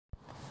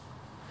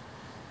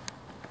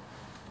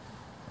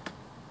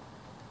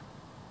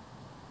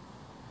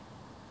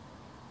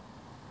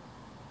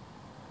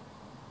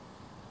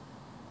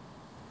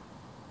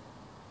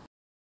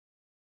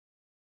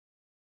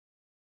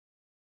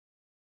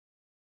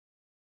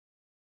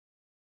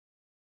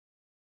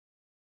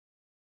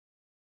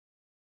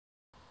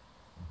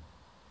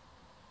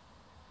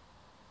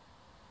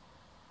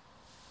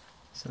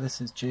So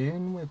this is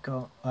June, we've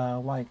got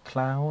white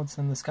clouds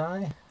in the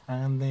sky,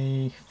 and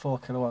the 4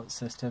 kilowatt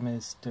system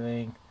is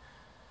doing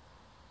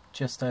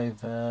just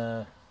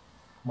over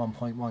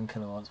 1.1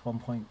 kilowatts,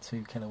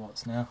 1.2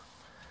 kilowatts now.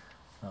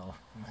 Well,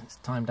 it's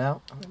timed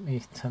out. Let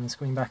me turn the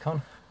screen back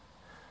on.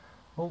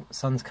 Oh,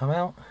 sun's come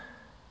out,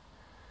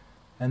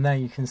 and there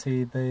you can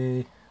see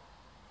the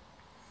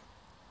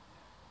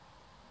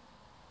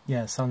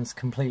sun's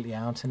completely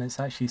out, and it's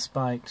actually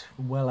spiked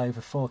well over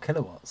 4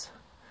 kilowatts.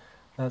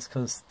 That's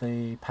because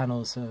the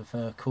panels have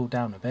cooled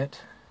down a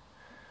bit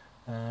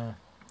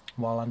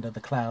while under the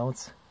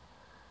clouds,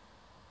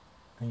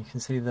 and you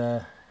can see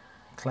the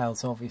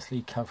clouds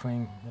obviously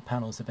covering the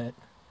panels a bit.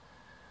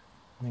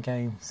 And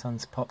again,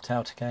 sun's popped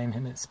out again,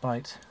 and it's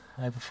spiked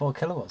over 4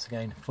 kilowatts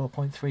again,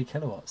 4.3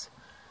 kilowatts.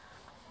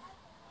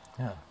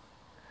 Yeah,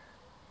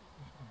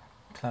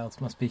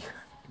 clouds must be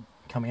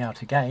coming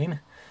out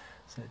again.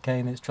 So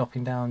again, it's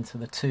dropping down to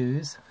the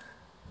 2s,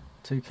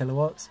 2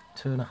 kilowatts,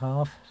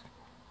 2.5.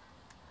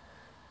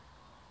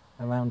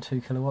 Around 2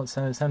 kilowatts,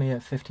 so it's only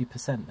at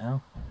 50%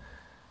 now.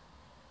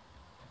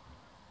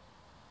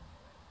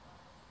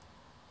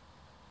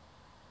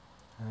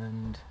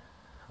 And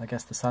I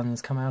guess the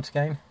sun's come out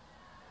again.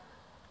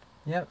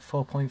 Yep,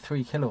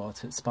 4.3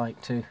 kilowatts it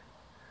spiked to.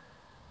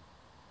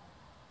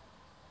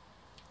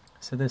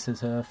 So this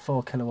is a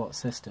 4 kilowatt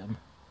system,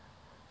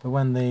 but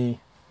when the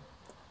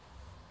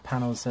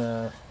panels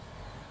are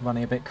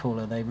running a bit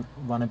cooler, they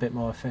run a bit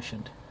more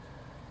efficient.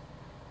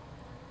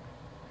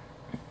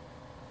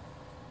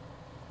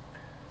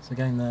 So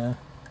again, the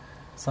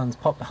sun's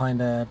popped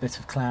behind a bit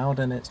of cloud,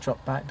 and it's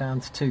dropped back down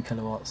to 2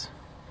 kilowatts.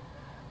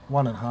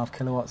 1.5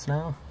 kilowatts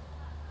now.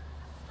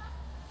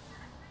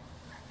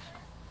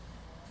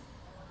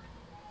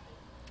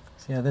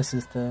 So yeah, this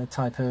is the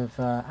type of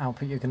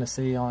output you're going to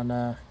see on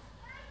a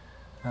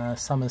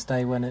summer's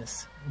day when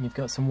you've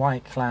got some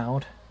white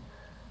cloud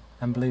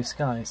and blue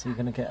sky. So you're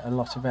going to get a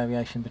lot of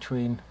variation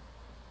between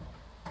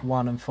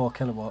 1 and 4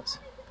 kilowatts.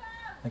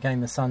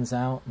 Again, the sun's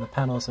out, and the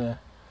panels are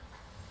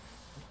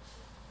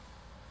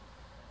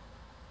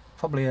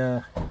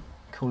probably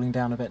cooling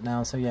down a bit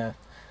now. So yeah,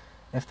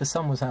 if the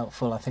sun was out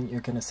full, I think you're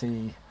going to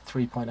see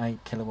 3.8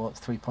 kilowatts,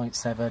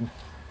 3.7,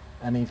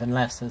 and even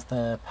less as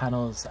the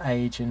panels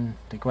age and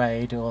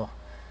degrade or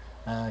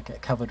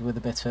get covered with a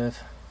bit of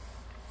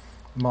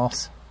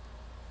moss.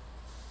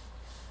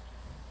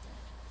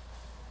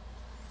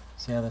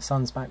 So yeah, the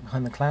sun's back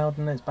behind the cloud,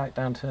 and it's back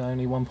down to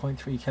only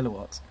 1.3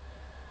 kilowatts.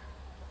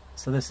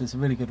 So this is a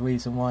really good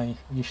reason why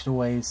you should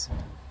always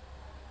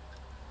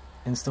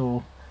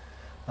install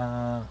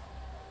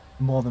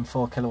more than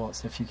 4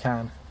 kilowatts if you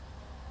can.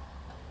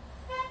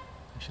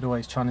 You should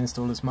always try and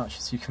install as much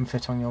as you can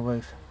fit on your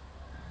roof,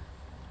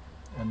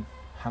 and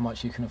how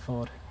much you can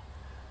afford.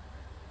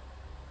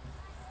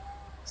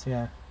 So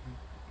yeah,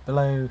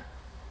 it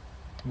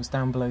was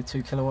down below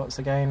 2 kilowatts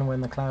again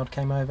when the cloud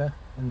came over,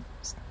 and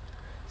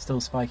still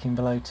spiking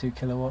below 2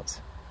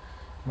 kilowatts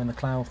when the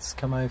clouds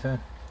come over.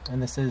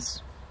 And this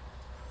is,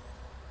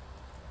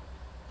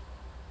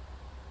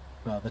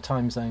 well, the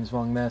time zone's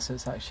wrong there, so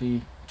it's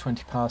actually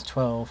 20 past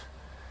 12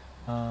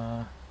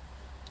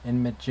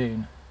 in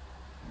mid-June.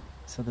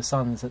 So the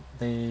sun's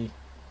we're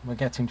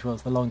getting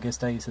towards the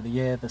longest days of the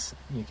year.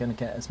 You're going to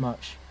get as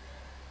much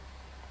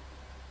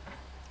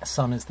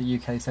sun as the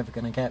UK's ever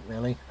going to get,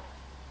 really,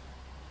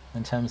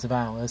 in terms of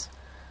hours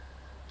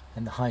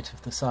and the height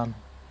of the sun.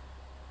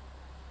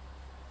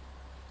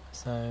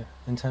 So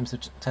in terms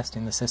of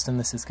testing the system,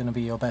 this is going to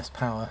be your best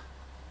power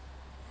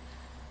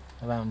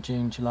around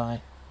June,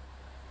 July.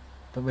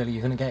 But really,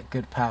 you're going to get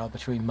good power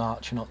between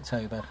March and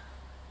October.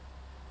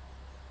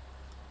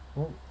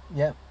 Oh,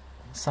 yep,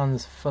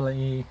 sun's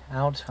fully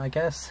out, I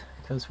guess,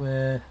 because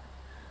we're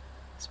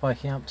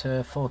spiking up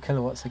to 4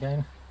 kilowatts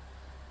again.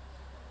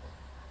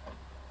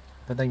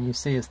 But then you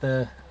see, as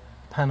the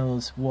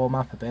panels warm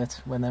up a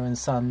bit when they're in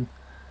sun,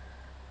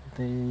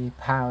 the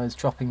power is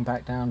dropping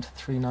back down to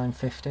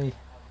 3950.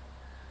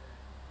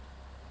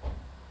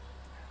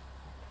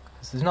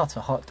 Because it's not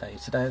a hot day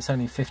today, it's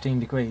only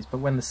 15 degrees, but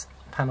when the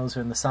panels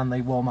are in the sun,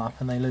 they warm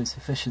up and they lose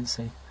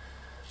efficiency.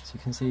 So you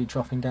can see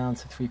dropping down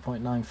to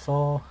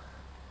 3.94.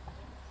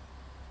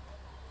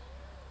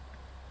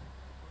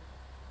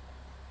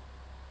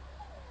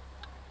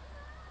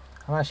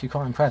 I'm actually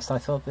quite impressed. I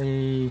thought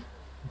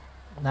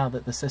now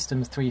that the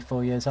system's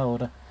 3-4 years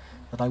old,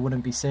 that I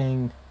wouldn't be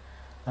seeing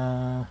 3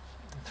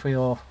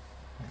 or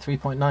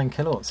 3.9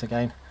 kilowatts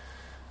again.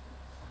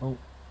 Oh,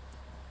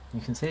 you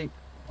can see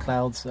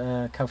clouds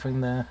covering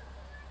there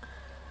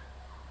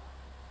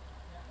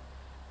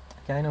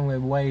again, and we're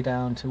way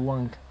down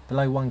to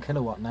below 1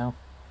 kilowatt now.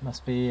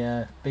 Must be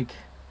a big,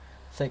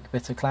 thick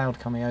bit of cloud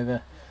coming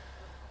over.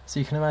 So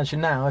you can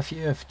imagine now, if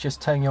you have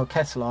just turned your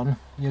kettle on,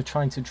 you're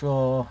trying to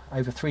draw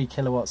over 3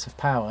 kilowatts of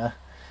power,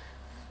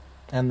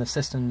 and the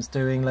system's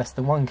doing less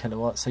than 1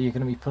 kilowatt, so you're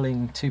going to be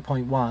pulling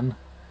 2.1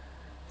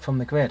 from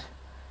the grid.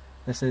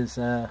 This is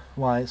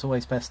why it's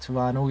always best to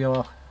run all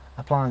your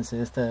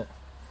appliances that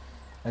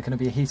are going to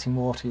be heating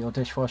water, your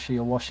dishwasher,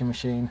 your washing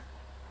machine,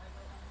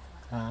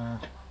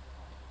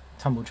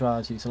 tumble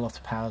dryers use a lot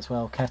of power as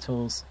well,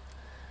 kettles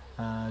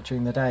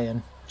during the day,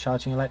 and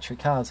charging electric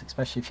cars,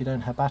 especially if you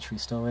don't have battery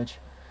storage.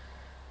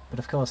 But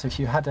of course, if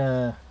you had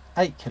a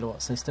 8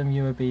 kilowatt system,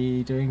 you would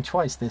be doing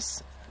twice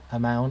this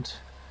amount,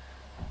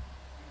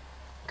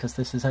 because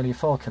this is only a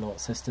 4 kilowatt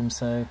system.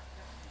 So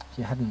if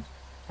you had an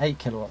 8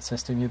 kilowatt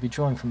system, you'd be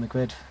drawing from the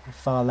grid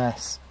far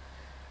less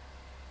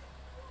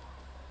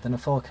than a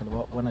 4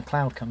 kilowatt when a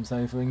cloud comes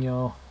over and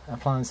your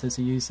appliances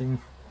are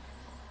using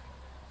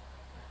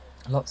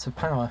lots of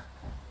power.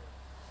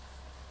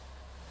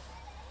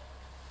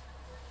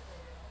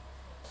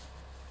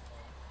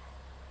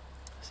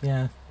 So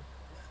yeah,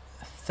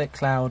 a thick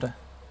cloud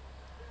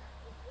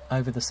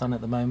over the sun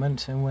at the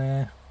moment,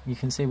 and you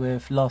can see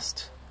we've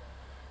lost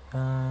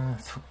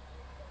pretty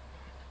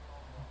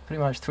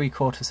much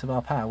 3/4 of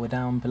our power. We're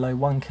down below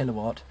 1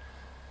 kilowatt,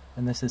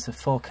 and this is a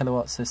 4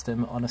 kilowatt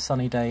system on a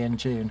sunny day in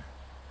June,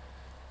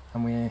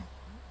 and we're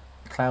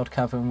cloud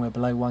cover and we're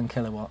below 1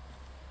 kilowatt.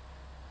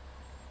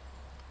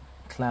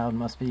 Cloud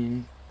must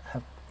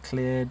have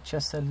cleared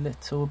just a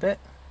little bit,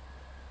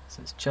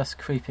 so it's just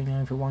creeping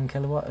over 1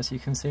 kilowatt, as you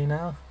can see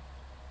now.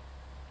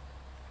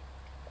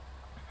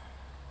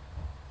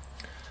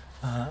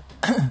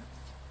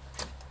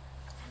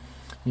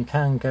 You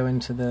can go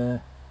into the,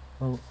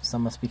 well,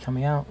 sun must be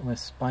coming out, we're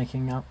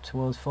spiking up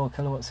towards 4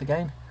 kilowatts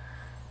again.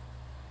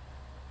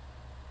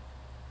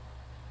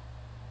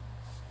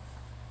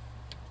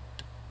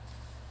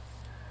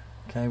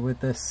 Okay, with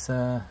this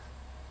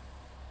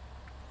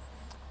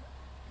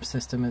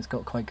system, it's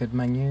got quite good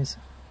menus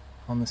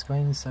on the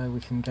screen, so we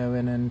can go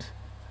in and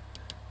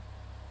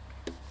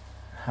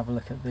have a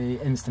look at the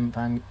instant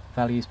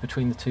values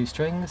between the two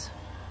strings.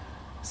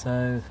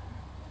 So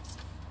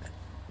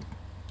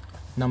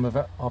number of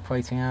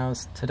operating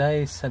hours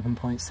today,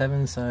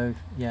 7.7, so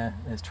yeah,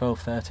 it's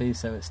 12:30,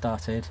 so it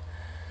started.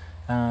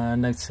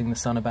 Noticing the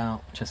sun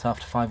about just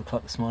after 5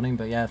 o'clock this morning,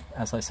 but yeah,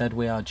 as I said,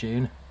 we are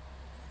June.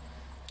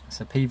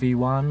 So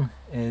PV1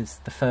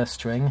 is the first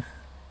string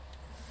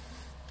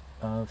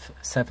of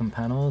 7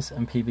 panels,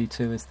 and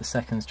PV2 is the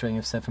second string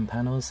of 7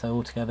 panels, so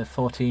altogether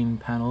 14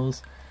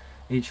 panels,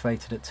 each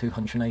rated at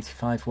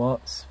 285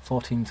 watts.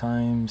 14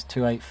 times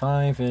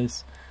 285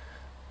 is,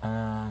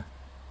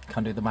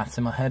 can't do the maths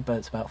in my head, but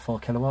it's about 4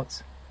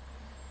 kilowatts.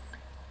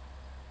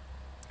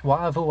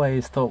 What I've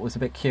always thought was a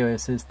bit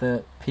curious is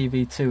that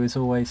PV2 is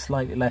always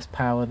slightly less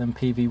power than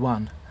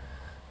PV1,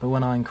 but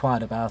when I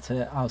inquired about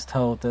it, I was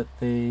told that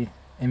the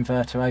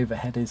inverter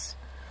overhead is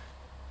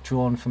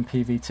drawn from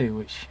PV2,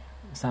 which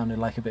sounded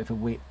like a bit of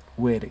a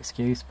weird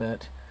excuse,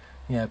 but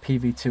yeah,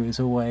 PV2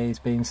 has always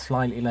been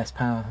slightly less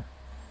power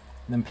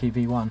than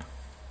PV1.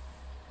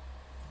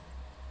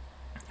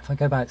 If I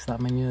go back to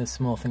that menu, there's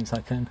some more things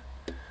I can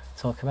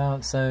talk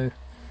about. So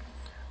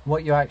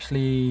what you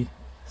actually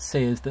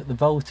see is that the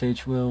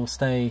voltage will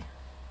stay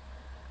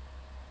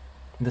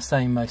the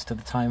same most of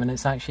the time, and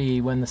it's actually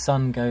when the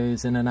sun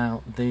goes in and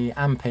out, the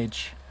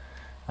ampage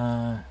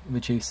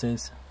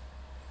reduces.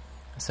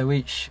 So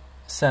each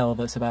cell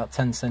that's about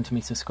 10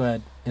 centimeters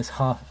squared is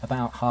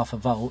about half a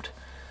volt,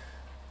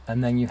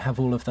 and then you have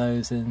all of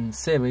those in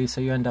series,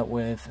 so you end up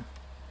with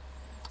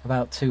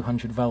about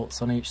 200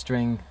 volts on each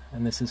string,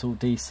 and this is all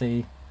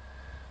DC.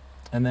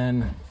 And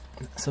then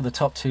so the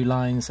top two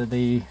lines are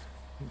the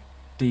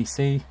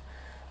DC,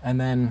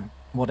 and then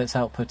what it's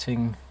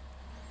outputting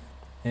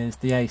is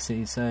the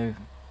AC, so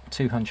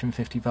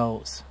 250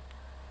 volts,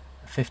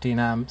 15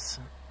 amps,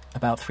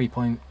 about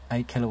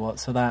 3.8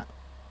 kilowatts, so that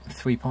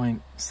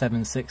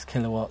 3.76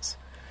 kilowatts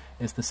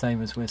is the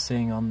same as we're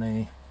seeing on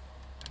the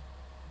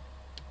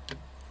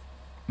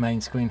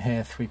main screen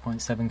here,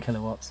 3.7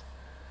 kilowatts.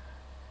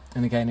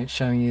 And again, it's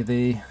showing you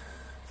the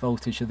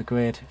voltage of the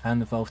grid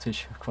and the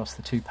voltage across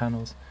the two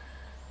panels.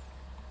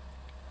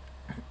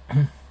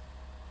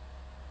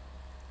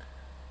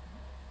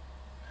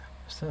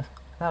 So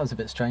that was a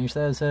bit strange.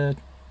 There's a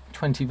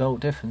 20 volt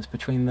difference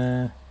between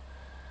the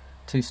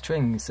two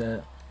strings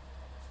about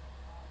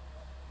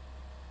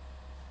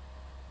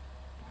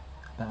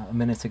a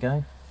minute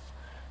ago,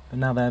 but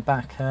now they're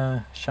back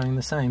showing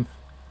the same.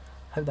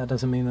 Hope that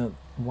doesn't mean that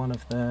one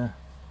of the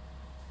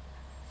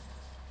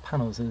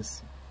panels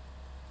is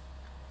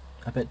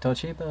a bit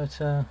dodgy,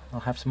 but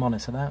I'll have to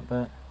monitor that,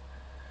 but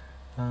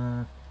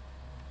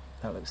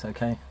that looks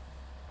okay.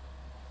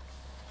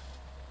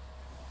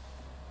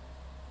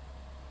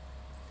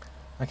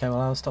 Okay,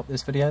 well, I'll stop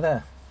this video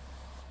there.